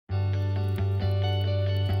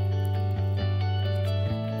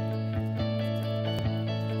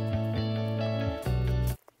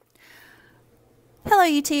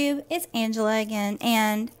Hello YouTube, it's Angela again,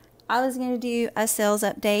 and I was going to do a sales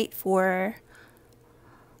update for,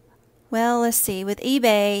 well, let's see, with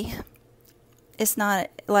eBay, it's not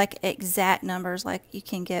like exact numbers like you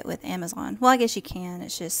can get with Amazon. Well, I guess you can,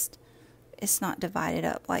 it's not divided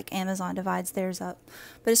up like Amazon divides theirs up.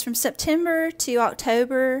 But it's from September to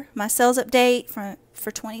October, my sales update for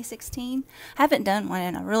 2016. I haven't done one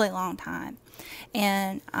in a really long time.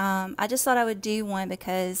 And I just thought I would do one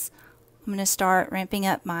because I'm going to start ramping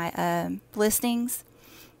up my listings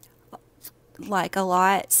like a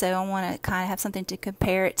lot, so I want to kind of have something to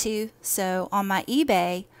compare it to. So on my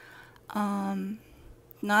eBay,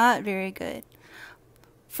 not very good.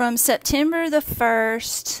 From September the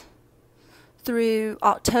 1st through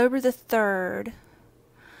October the 3rd,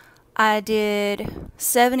 I did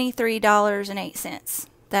 $73.08.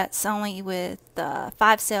 That's only with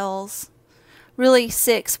 5 sales, really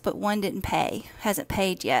 6, but one didn't pay, hasn't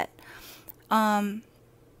paid yet.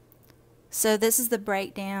 So this is the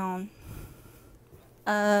breakdown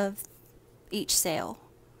of each sale,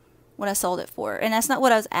 what I sold it for. And that's not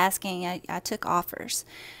what I was asking. I took offers.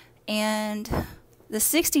 And the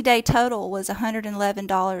 60-day total was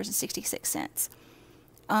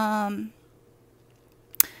 $111.66.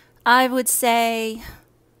 I would say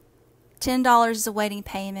 $10 is a waiting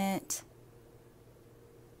payment,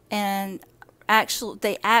 and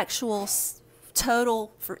the actual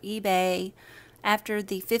total for eBay after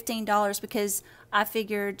the $15, because I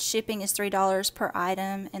figured shipping is $3 per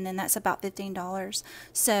item, and then that's about $15.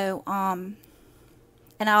 So and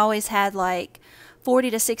I always had like 40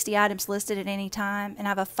 to 60 items listed at any time, and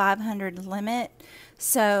I have a 500 limit,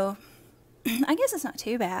 so I guess it's not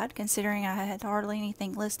too bad considering I had hardly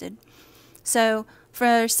anything listed. So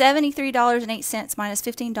for $73.08 minus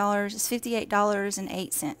 $15 is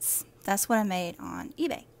 $58.08. That's what I made on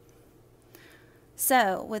eBay.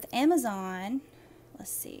 So with Amazon,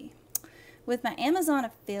 let's see, with my Amazon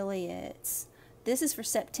affiliates, this is for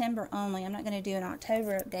September only. I'm not going to do an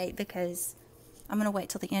October update because I'm going to wait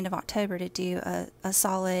till the end of October to do a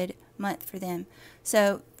solid month for them.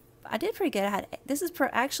 So I did pretty good. This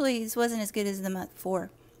wasn't as good as the month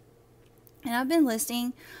before. And I've been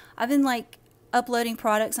like uploading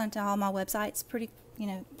products onto all my websites pretty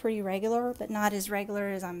regular, but not as regular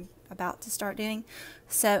as I'm about to start doing.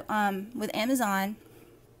 So with Amazon,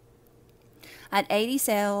 I had 80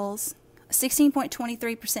 sales,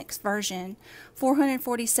 16.23% conversion,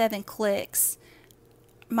 447 clicks.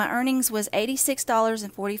 My earnings was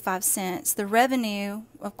 $86.45. The revenue,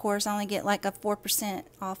 of course, I only get like a 4%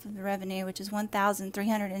 off of the revenue, which is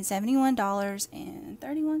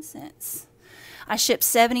 $1,371.31. I shipped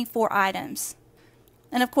 74 items.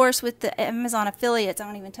 And of course, with the Amazon affiliates, I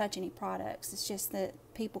don't even touch any products. It's just that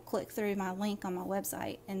people click through my link on my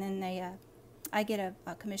website, and then I get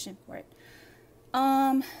a commission for it.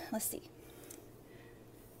 Let's see.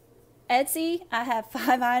 Etsy, I have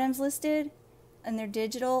 5 items listed, and they're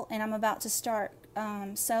digital, and I'm about to start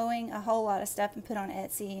sewing a whole lot of stuff and put on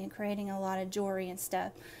Etsy and creating a lot of jewelry and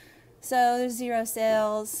stuff. So there's 0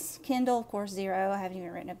 sales. Kindle, of course, 0. I haven't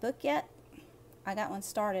even written a book yet. I got one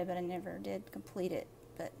started, but I never did complete it.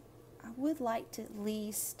 But I would like to at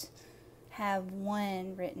least have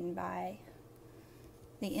one written by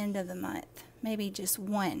the end of the month. Maybe just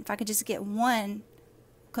one. If I could just get one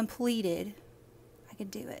completed, I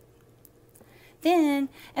could do it. Then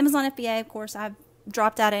Amazon FBA, of course, I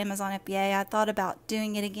dropped out of Amazon FBA. I thought about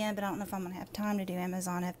doing it again, but I don't know if I'm going to have time to do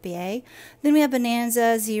Amazon FBA. Then we have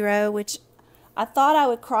Bonanza 0, which I thought I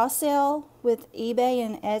would cross-sell with eBay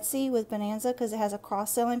and Etsy with Bonanza because it has a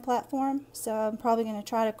cross-selling platform. So I'm probably going to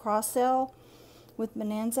try to cross-sell with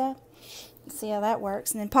Bonanza. See how that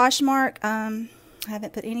works. And then Poshmark, I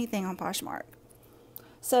haven't put anything on Poshmark.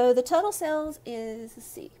 So the total sales is, let's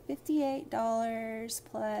see, $58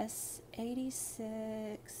 plus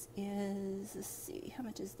 86 is, let's see, how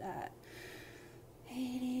much is that?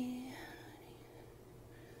 80,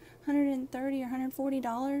 $130 or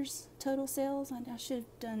 $140 total sales. I should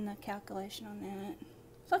have done the calculation on that.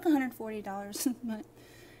 It's like $140 a month.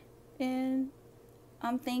 And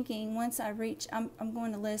I'm thinking once I reach, I'm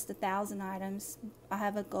going to list 1,000 items. I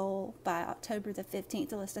have a goal by October the 15th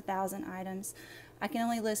to list 1,000 items. I can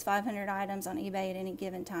only list 500 items on eBay at any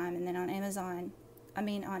given time, and then on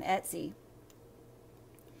Etsy.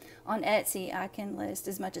 On Etsy, I can list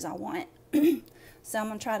as much as I want. So I'm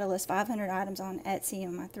going to try to list 500 items on Etsy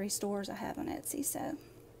on my 3 stores I have on Etsy. So,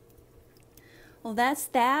 well, that's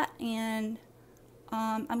that, and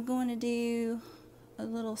I'm going to do a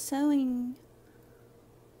little sewing.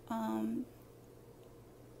 I'm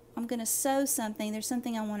going to sew something. There's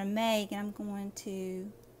something I want to make, and I'm going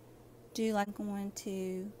to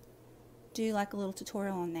do like a little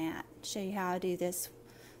tutorial on that, show you how I do this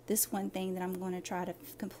one thing that I'm going to try to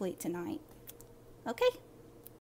complete tonight. Okay.